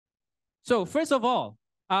So first of all,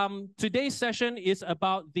 today's session is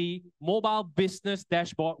about the mobile business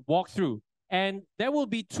dashboard walkthrough. And there will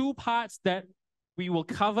be two parts that we will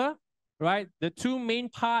cover, right? The two main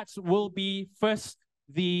parts will be first,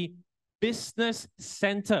 the business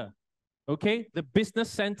center, okay? The business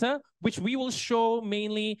center, which we will show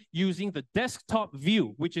mainly using the desktop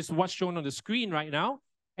view, which is what's shown on the screen right now.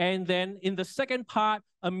 And then in the second part,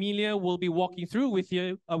 Amelia will be walking through with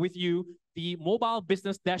you the mobile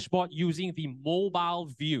business dashboard using the mobile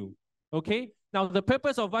view, okay? Now, the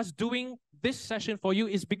purpose of us doing this session for you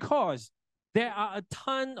is because there are a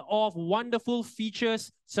ton of wonderful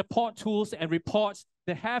features, support tools, and reports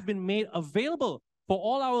that have been made available for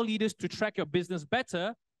all our leaders to track your business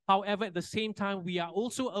better. However, at the same time, we are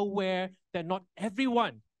also aware that not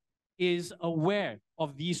everyone is aware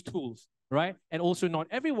of these tools, right? And also not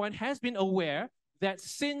everyone has been aware that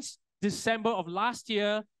since December of last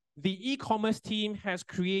year, the e-commerce team has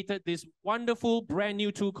created this wonderful brand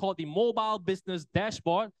new tool called the Mobile Business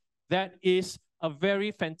Dashboard that is a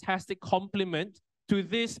very fantastic complement to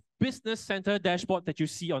this Business Center dashboard that you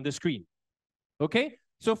see on the screen. Okay,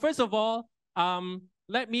 so first of all,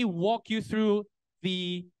 let me walk you through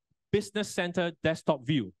the Business Center desktop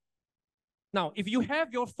view. Now, if you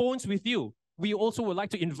have your phones with you, we also would like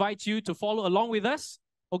to invite you to follow along with us.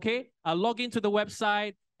 Okay, log into the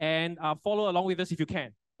website and follow along with us if you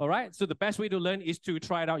can. All right, so the best way to learn is to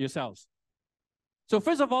try it out yourselves. So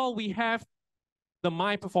first of all, we have the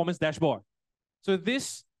My Performance Dashboard. So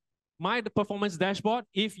this My Performance Dashboard,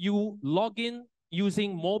 if you log in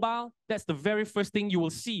using mobile, that's the very first thing you will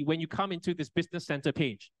see when you come into this Business Center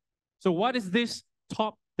page. So what is this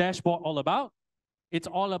top dashboard all about? It's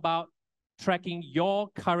all about tracking your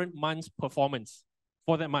current month's performance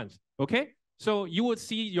for that month, okay? So you would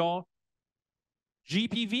see your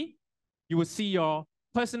GPV, you would see your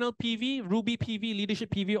personal PV, Ruby PV, leadership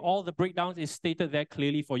PV, all the breakdowns is stated there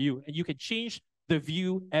clearly for you. And you can change the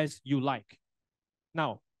view as you like.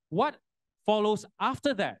 Now, what follows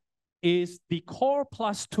after that is the Core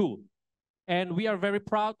Plus tool. And we are very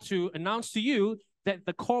proud to announce to you that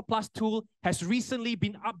the Core Plus tool has recently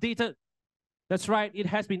been updated. That's right, it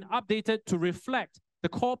has been updated to reflect the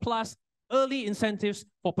Core Plus early incentives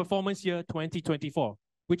for performance year 2024.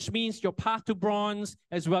 Which means your path to bronze,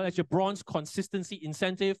 as well as your bronze consistency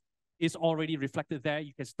incentive is already reflected there.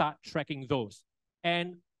 You can start tracking those.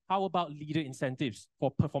 And how about leader incentives for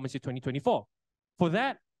performance year 2024? For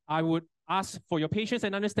that, I would ask for your patience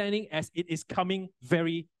and understanding as it is coming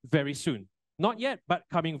very, very soon. Not yet, but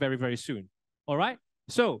coming very, very soon. All right?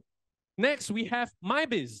 So next we have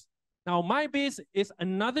MyBiz. Now, MyBiz is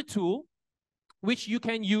another tool which you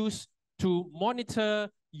can use to monitor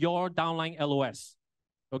your downline LOS.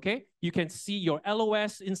 Okay, you can see your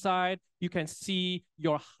LOS inside, you can see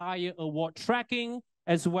your higher award tracking,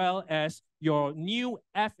 as well as your new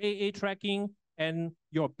FAA tracking and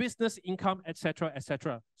your business income, etc.,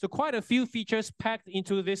 etc. So quite a few features packed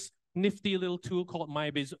into this nifty little tool called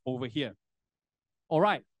MyBiz over here. All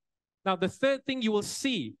right, now the third thing you will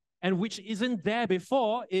see, and which isn't there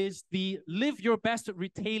before, is the Live Your Best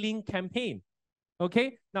Retailing campaign.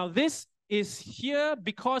 Okay, now this is here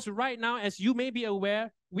because right now, as you may be aware,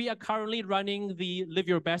 we are currently running the Live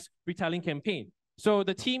Your Best Retailing campaign. So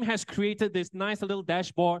the team has created this nice little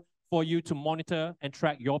dashboard for you to monitor and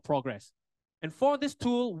track your progress. And for this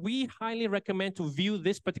tool, we highly recommend to view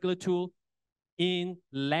this particular tool in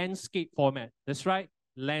landscape format. That's right,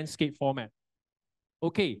 landscape format.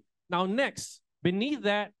 Okay, now next, beneath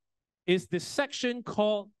that is this section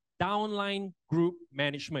called Downline Group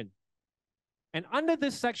Management. And under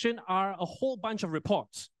this section are a whole bunch of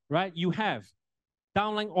reports, right? You have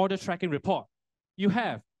Downline Order Tracking report. You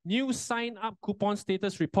have new sign-up coupon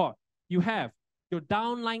status report. You have your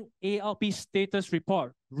downline ALP status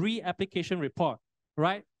report, reapplication report,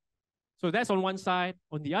 right? So that's on one side.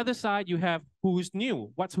 On the other side, you have who's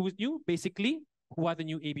new. What's who's new? Basically, who are the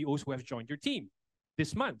new ABOs who have joined your team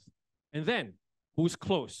this month? And then who's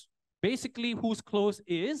close? Basically, who's close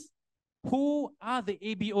is who are the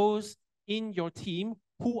ABOs in your team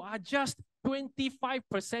who are just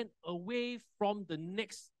 25% away from the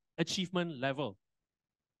next achievement level.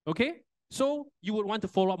 Okay? So you would want to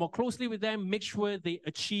follow up more closely with them, make sure they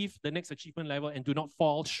achieve the next achievement level and do not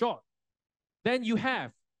fall short. Then you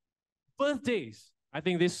have birthdays. I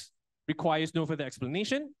think this requires no further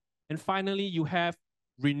explanation. And finally, you have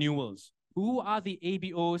renewals. Who are the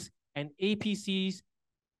ABOs and APCs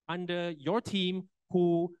under your team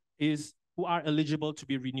who are eligible to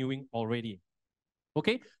be renewing already?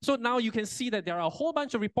 Okay, so now you can see that there are a whole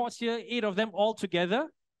bunch of reports here, 8 of them all together.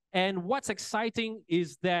 And what's exciting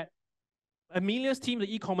is that Amelia's team,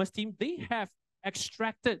 the e-commerce team, they have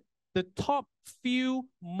extracted the top few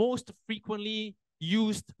most frequently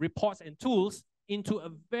used reports and tools into a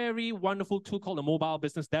very wonderful tool called the Mobile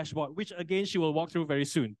Business Dashboard, which again, she will walk through very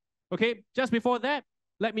soon. Okay, just before that,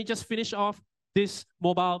 let me just finish off this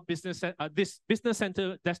mobile business, this Business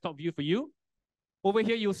Center desktop view for you. Over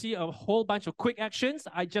here, you'll see a whole bunch of quick actions.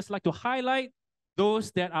 I just like to highlight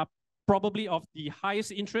those that are probably of the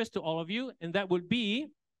highest interest to all of you, and that would be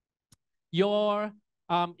your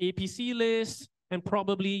APC list and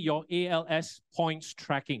probably your ALS points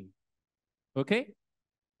tracking. Okay?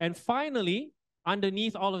 And finally,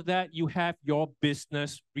 underneath all of that, you have your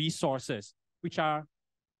business resources, which are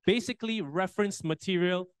basically reference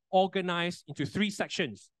material organized into 3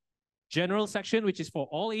 sections. General section, which is for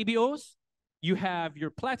all ABOs. You have your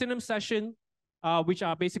platinum session, which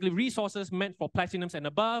are basically resources meant for platinums and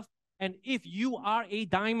above. And if you are a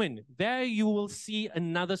diamond, there you will see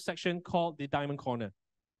another section called the Diamond Corner.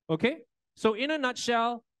 Okay? So in a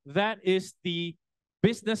nutshell, that is the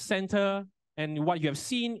Business Center, and what you have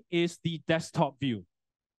seen is the desktop view.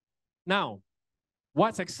 Now,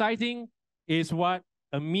 what's exciting is what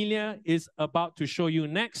Amelia is about to show you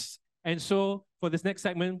next. And so for this next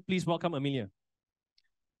segment, please welcome Amelia.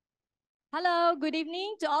 Hello, good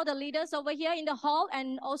evening to all the leaders over here in the hall,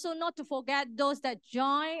 and also not to forget those that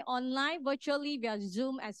join online virtually via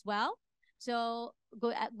Zoom as well. So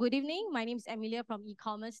good evening. My name is Amelia from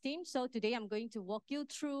e-commerce team. So today I'm going to walk you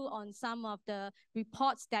through on some of the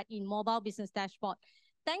reports that in Mobile Business Dashboard.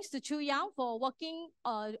 Thanks to Chu Yang for working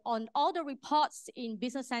on all the reports in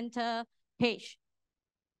Business Center page.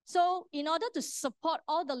 So in order to support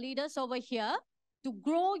all the leaders over here to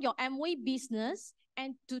grow your Amway business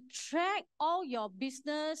and to track all your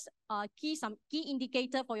business some key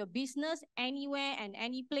indicator for your business anywhere and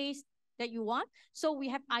any place that you want. So we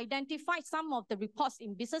have identified some of the reports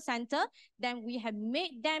in Business Center, then we have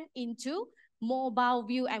made them into mobile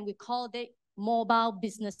view, and we call it Mobile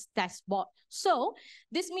Business Dashboard. So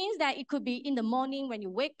this means that it could be in the morning when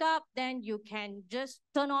you wake up, then you can just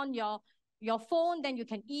turn on your phone, then you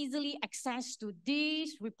can easily access to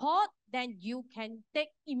this report, then you can take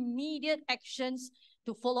immediate actions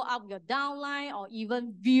to follow up your downline or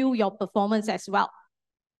even view your performance as well.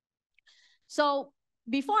 So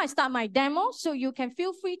before I start my demo, so you can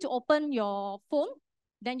feel free to open your phone,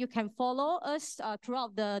 then you can follow us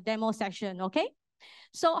throughout the demo session, okay?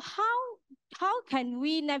 So how can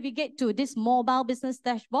we navigate to this Mobile Business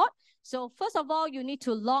Dashboard? So first of all, you need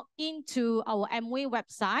to log into our Amway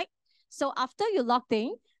website. So after you logged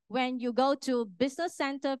in, when you go to Business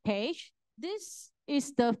Center page, this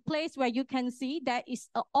is the place where you can see there is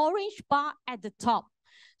an orange bar at the top.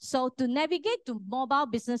 So to navigate to Mobile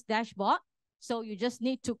Business Dashboard, so you just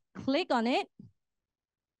need to click on it.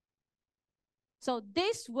 So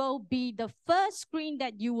this will be the first screen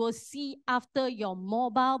that you will see after your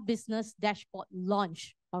Mobile Business Dashboard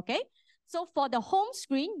launch, okay? So for the home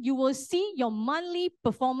screen, you will see your monthly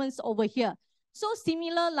performance over here. So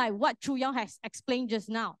similar like what Chu Yang has explained just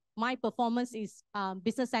now. My performance is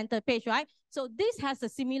Business Center page, right? So this has a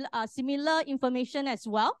similar information as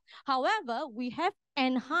well. However, we have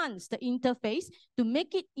enhanced the interface to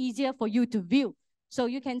make it easier for you to view. So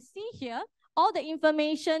you can see here all the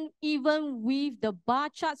information, even with the bar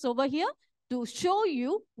charts over here, to show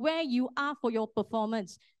you where you are for your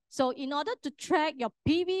performance. So in order to track your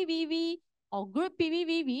PVVV or group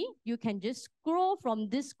PVVV, you can just scroll from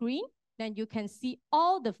this screen, then you can see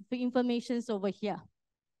all the information over here.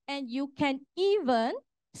 And you can even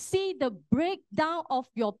see the breakdown of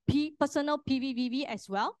your personal PVVV as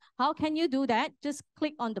well. How can you do that? Just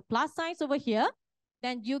click on the plus signs over here.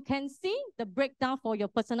 Then you can see the breakdown for your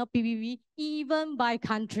personal PVV even by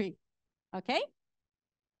country. Okay?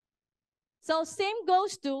 So same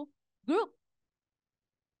goes to group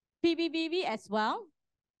PVVV as well.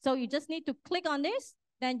 So you just need to click on this.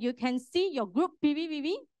 Then you can see your group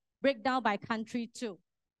PVVV breakdown by country too.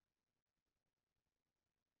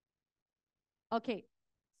 Okay,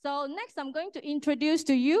 so next I'm going to introduce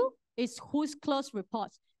to you is Who's Close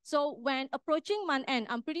reports. So when approaching month end,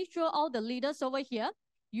 I'm pretty sure all the leaders over here,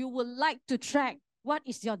 you would like to track what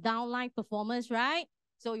is your downline performance, right?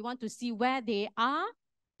 So you want to see where they are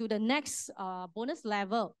to the next bonus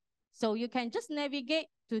level. So you can just navigate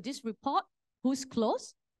to this report, Who's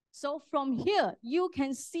Close. So from here, you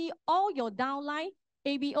can see all your downline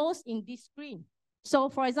ABOs in this screen. So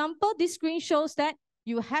for example, this screen shows that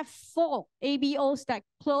you have 4 ABOs that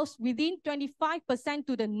close within 25%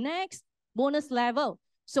 to the next bonus level.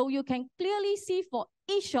 So you can clearly see for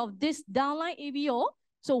each of this downline ABO,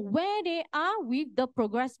 so where they are with the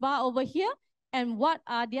progress bar over here, and what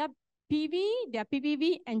are their PV, their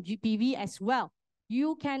PPV, and GPV as well.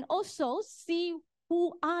 You can also see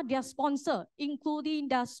who are their sponsor, including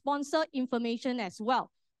their sponsor information as well.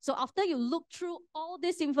 So after you look through all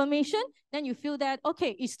this information, then you feel that,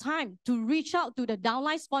 okay, it's time to reach out to the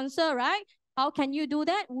downline sponsor, right? How can you do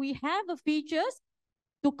that? We have the features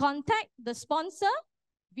to contact the sponsor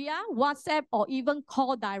via WhatsApp or even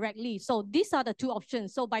call directly. So these are the two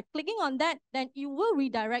options. So by clicking on that, then it will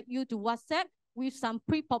redirect you to WhatsApp with some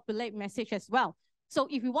pre-populate message as well. So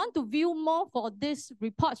if you want to view more for these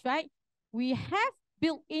reports, right, we have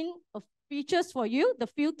built in features for you, the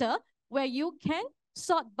filter, where you can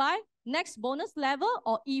sort by next bonus level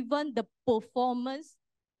or even the performance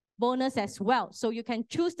bonus as well. So you can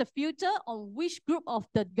choose the filter on which group of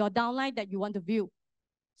your downline that you want to view.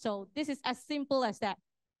 So this is as simple as that.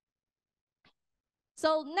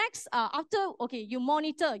 So next, after, okay, you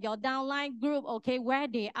monitor your downline group, okay, where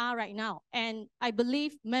they are right now. And I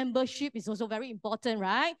believe membership is also very important,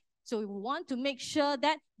 right? So we want to make sure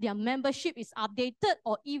that their membership is updated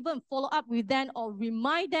or even follow up with them or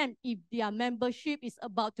remind them if their membership is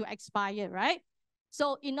about to expire, right?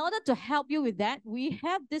 So in order to help you with that, we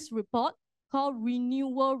have this report called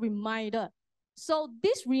Renewal Reminder. So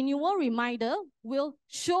this Renewal Reminder will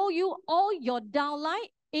show you all your downline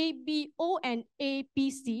ABO and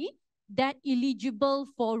APC that eligible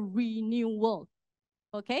for renewal,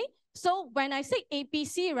 okay? So when I say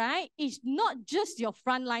APC, right, it's not just your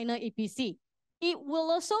frontliner APC. It will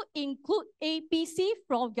also include APC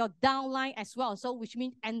from your downline as well, so which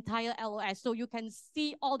means entire LOS. So you can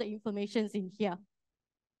see all the information in here.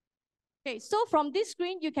 Okay, so from this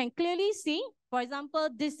screen, you can clearly see, for example,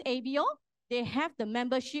 this ABO, they have the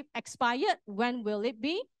membership expired. When will it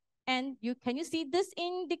be? And can you see this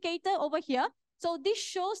indicator over here? So this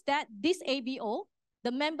shows that this ABO,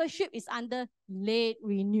 the membership is under late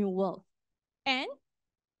renewal. And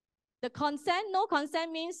the consent, no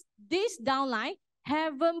consent means this downline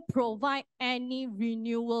haven't provided any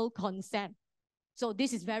renewal consent. So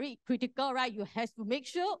this is very critical, right? You have to make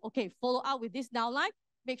sure, okay, follow up with this downline,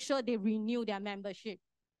 make sure they renew their membership.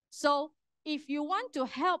 So if you want to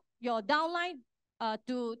help your downline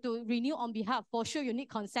to renew on behalf, for sure you need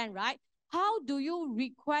consent, right? How do you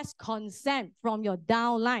request consent from your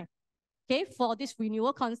downline? Okay, for this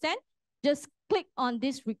renewal consent, just click on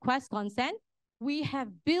this request consent. We have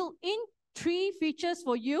built in 3 features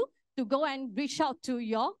for you to go and reach out to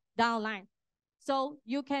your downline. So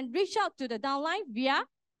you can reach out to the downline via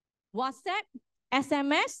WhatsApp,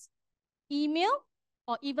 SMS, email,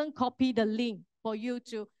 or even copy the link for you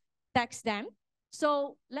to text them.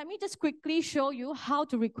 So let me just quickly show you how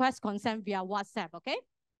to request consent via WhatsApp, okay?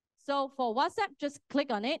 So for WhatsApp, just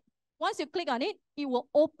click on it. Once you click on it, it will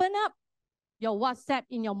open up your WhatsApp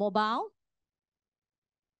in your mobile.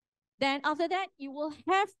 Then after that, you will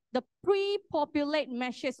have the pre-populate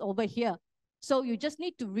message over here. So you just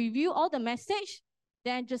need to review all the message,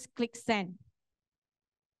 then just click send.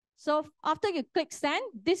 So after you click send,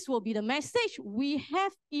 this will be the message. We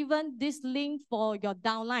have even this link for your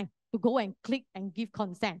downline to go and click and give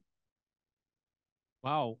consent.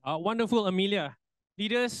 Wow, wonderful, Amelia.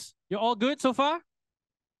 Leaders, you're all good so far?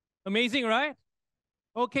 Amazing, right?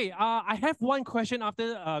 Okay, I have one question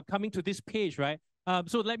after coming to this page, right?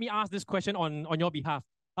 So let me ask this question on your behalf.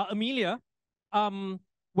 Amelia,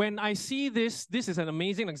 when I see this is an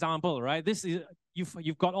amazing example, right? This is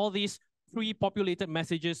you've got all these pre-populated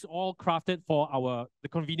messages all crafted for the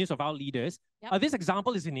convenience of our leaders. Yep. This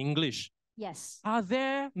example is in English. Yes. Are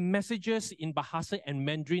there messages in Bahasa and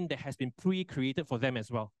Mandarin that has been pre-created for them as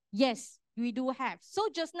well? Yes, we do have. So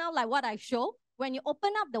just now, like what I showed, when you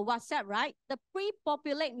open up the WhatsApp, right, the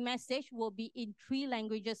pre-populate message will be in 3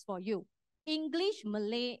 languages for you: English,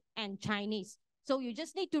 Malay, and Chinese. So you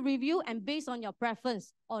just need to review, and based on your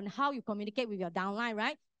preference on how you communicate with your downline,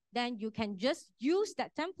 right, then you can just use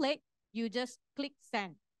that template. You just click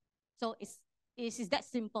send. So it's that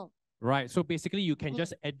simple. Right. So basically, you can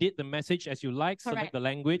just edit the message as you like, Correct. select the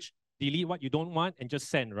language, delete what you don't want, and just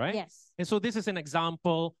send, right? Yes. And so this is an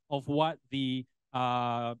example of what the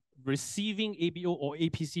receiving ABO or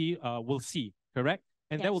APC will see, correct?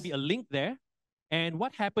 And Yes. there will be a link there. And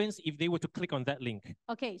what happens if they were to click on that link?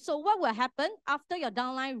 Okay, so what will happen after your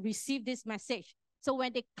downline receive this message? So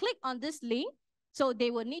when they click on this link, so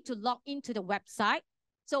they will need to log into the website.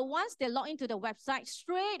 So once they log into the website,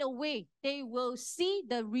 straight away, they will see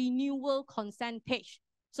the renewal consent page.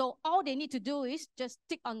 So all they need to do is just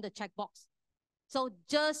tick on the checkbox. So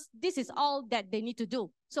this is all that they need to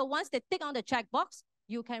do. So once they tick on the checkbox,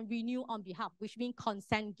 you can renew on behalf, which means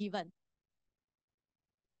consent given.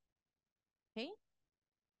 Okay.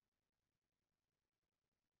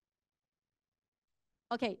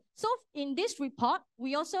 Okay, so in this report,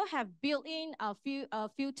 we also have built in a few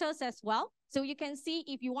filters as well. So you can see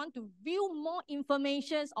if you want to view more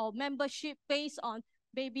information or membership based on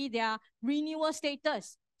maybe their renewal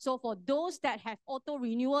status. So for those that have auto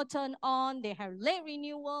renewal turned on, they have late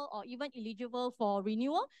renewal or even eligible for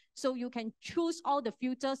renewal. So you can choose all the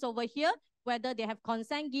filters over here, whether they have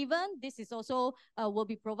consent given. This is also will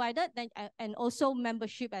be provided, then and also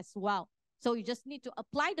membership as well. So you just need to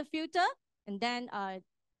apply the filter, and then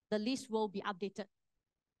the list will be updated.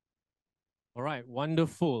 All right,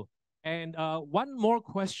 wonderful. And one more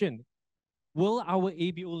question. Will our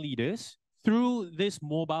ABO leaders, through this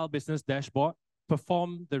mobile business dashboard,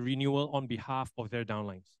 perform the renewal on behalf of their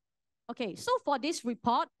downlines? Okay, so for this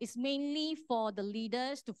report, it's mainly for the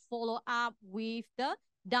leaders to follow up with the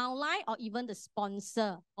downline or even the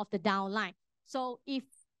sponsor of the downline. So if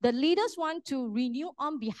the leaders want to renew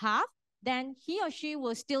on behalf, then he or she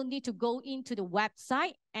will still need to go into the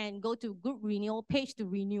website and go to group renewal page to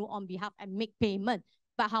renew on behalf and make payment.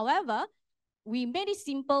 But however, we made it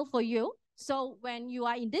simple for you. So when you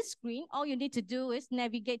are in this screen, all you need to do is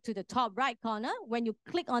navigate to the top right corner. When you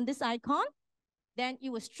click on this icon, then it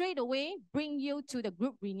will straight away bring you to the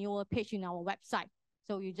group renewal page in our website.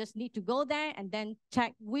 So you just need to go there and then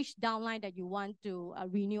check which downline that you want to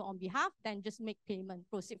renew on behalf, then just make payment,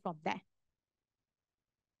 proceed from there.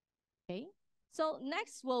 Okay, so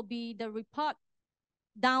next will be the report,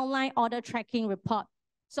 downline order tracking report.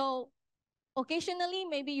 So occasionally,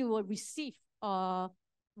 maybe you will receive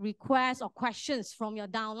requests or questions from your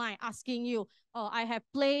downline asking you, oh, I have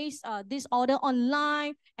placed this order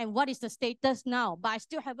online and what is the status now, but I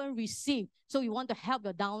still haven't received. So you want to help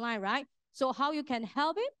your downline, right? So how you can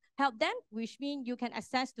help them, which means you can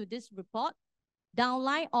access to this report,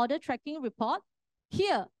 downline order tracking report.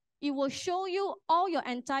 Here, it will show you all your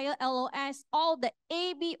entire LOS, all the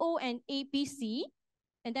ABO and APC,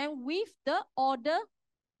 and then with the order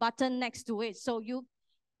button next to it. So you,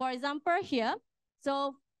 for example, here,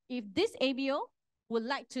 so if this ABO would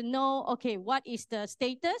like to know, okay, what is the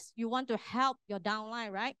status? You want to help your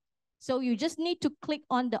downline, right? So you just need to click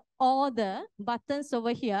on the order buttons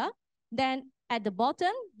over here. Then at the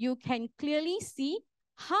bottom, you can clearly see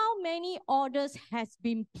how many orders has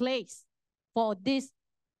been placed for this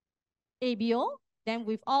ABO. Then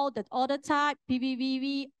with all the order type,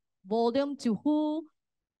 PVVV, volume to who,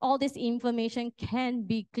 all this information can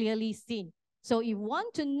be clearly seen. So if you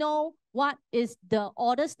want to know what is the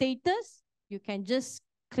order status, you can just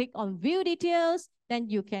click on view details, then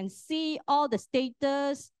you can see all the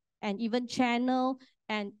status and even channel,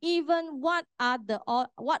 and even what are the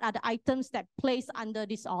items that placed under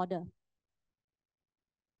this order.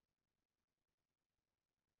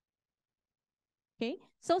 Okay,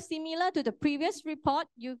 so similar to the previous report,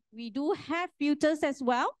 we do have filters as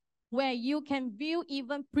well, where you can view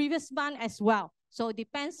even previous month as well. So it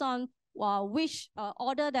depends on which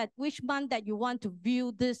month that you want to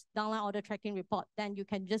view this downline order tracking report, then you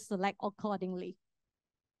can just select accordingly.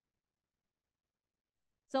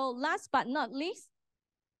 So last but not least,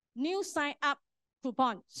 new sign up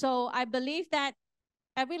coupon. So I believe that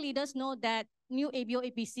every leaders know that new ABO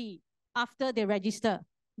APC, after they register,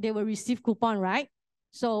 they will receive coupon, right?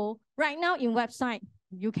 So right now in website,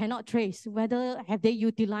 you cannot trace whether have they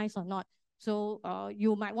utilized or not. So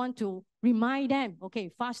you might want to remind them, okay,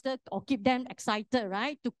 faster, or keep them excited,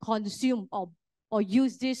 right, to consume or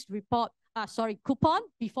use this coupon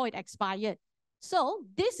before it expired. So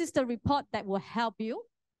this is the report that will help you.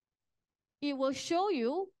 It will show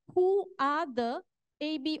you who are the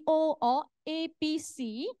ABO or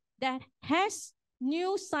APC that has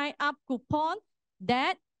new sign up coupon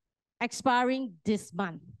that expiring this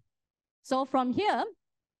month. So from here,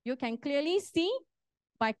 you can clearly see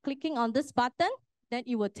by clicking on this button, then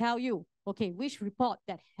it will tell you, okay, which report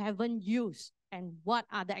that haven't used and what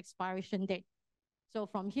are the expiration date. So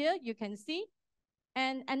from here, you can see.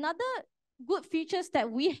 And another good features that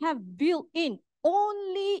we have built in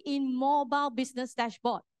only in mobile business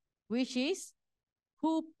dashboard, which is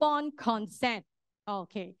coupon consent.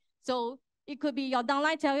 Okay, so it could be your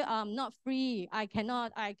downline tell you, I'm not free, I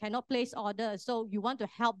cannot place order. So you want to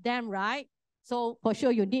help them, right? So for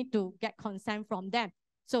sure you need to get consent from them.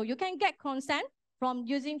 So you can get consent from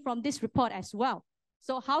this report as well.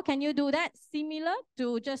 So how can you do that? Similar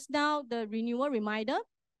to just now, the renewal reminder,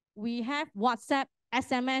 we have WhatsApp,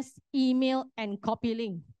 SMS, email, and copy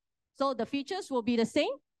link. So the features will be the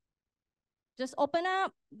same. Just open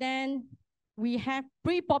up, then we have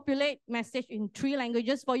pre-populate message in 3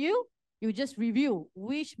 languages for you. You just review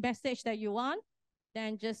which message that you want,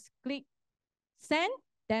 then just click send.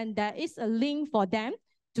 Then there is a link for them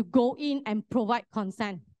to go in and provide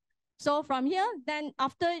consent. So from here, then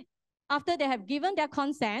after they have given their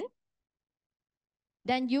consent,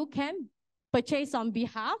 then you can purchase on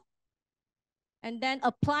behalf and then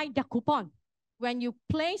apply the coupon when you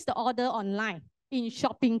place the order online in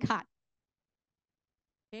shopping cart.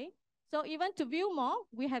 Okay, so even to view more,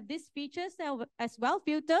 we have these features as well,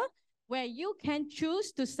 filter, where you can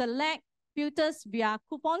choose to select filters via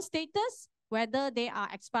coupon status, whether they are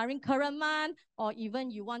expiring current month, or even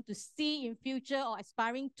you want to see in future or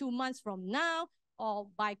expiring 2 months from now, or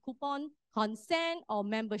by coupon consent or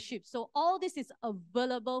membership. So all this is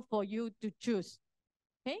available for you to choose.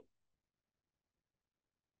 Okay.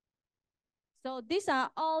 So these are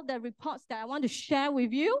all the reports that I want to share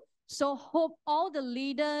with you. So hope all the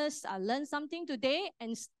leaders learn something today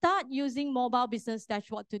and start using Mobile Business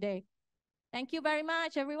Dashboard today. Thank you very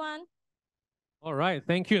much, everyone. All right,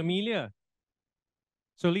 thank you, Amelia.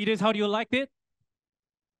 So leaders, how do you like it?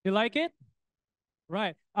 You like it?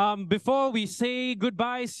 Right. Before we say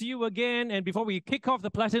goodbye, see you again, and before we kick off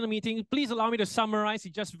the Platinum meeting, please allow me to summarize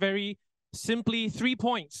just very simply 3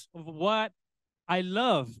 points of what I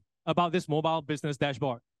love about this Mobile Business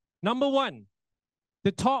Dashboard. Number 1,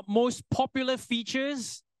 the top most popular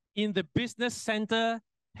features in the Business Center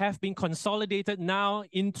have been consolidated now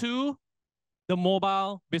into the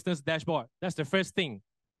Mobile Business Dashboard. That's the first thing,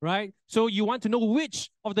 right? So you want to know which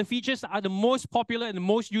of the features are the most popular and the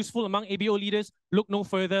most useful among ABO leaders, look no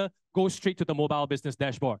further, go straight to the Mobile Business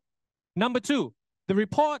Dashboard. Number 2, the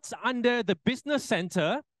reports under the Business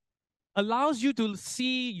Center allows you to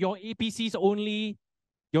see your APCs only,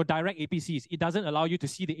 your direct APCs. It doesn't allow you to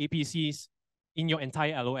see the APCs in your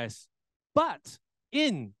entire LOS. But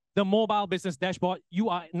in the Mobile Business Dashboard, you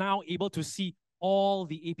are now able to see all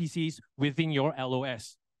the APCs within your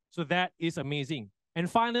LOS. So that is amazing. And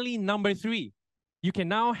finally, number 3, you can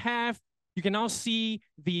now see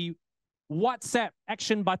the WhatsApp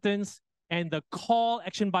action buttons and the call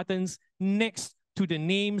action buttons next to the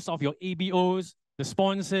names of your ABOs, the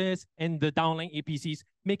sponsors, and the downline APCs,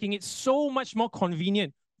 making it so much more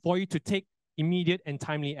convenient for you to take immediate and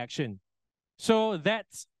timely action. So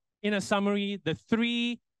that's, in a summary, the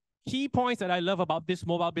 3 key points that I love about this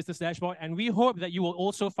Mobile Business Dashboard, and we hope that you will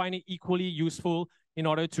also find it equally useful in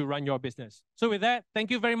order to run your business. So with that,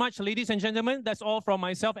 thank you very much, ladies and gentlemen. That's all from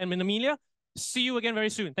myself and Amelia. See you again very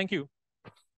soon. Thank you.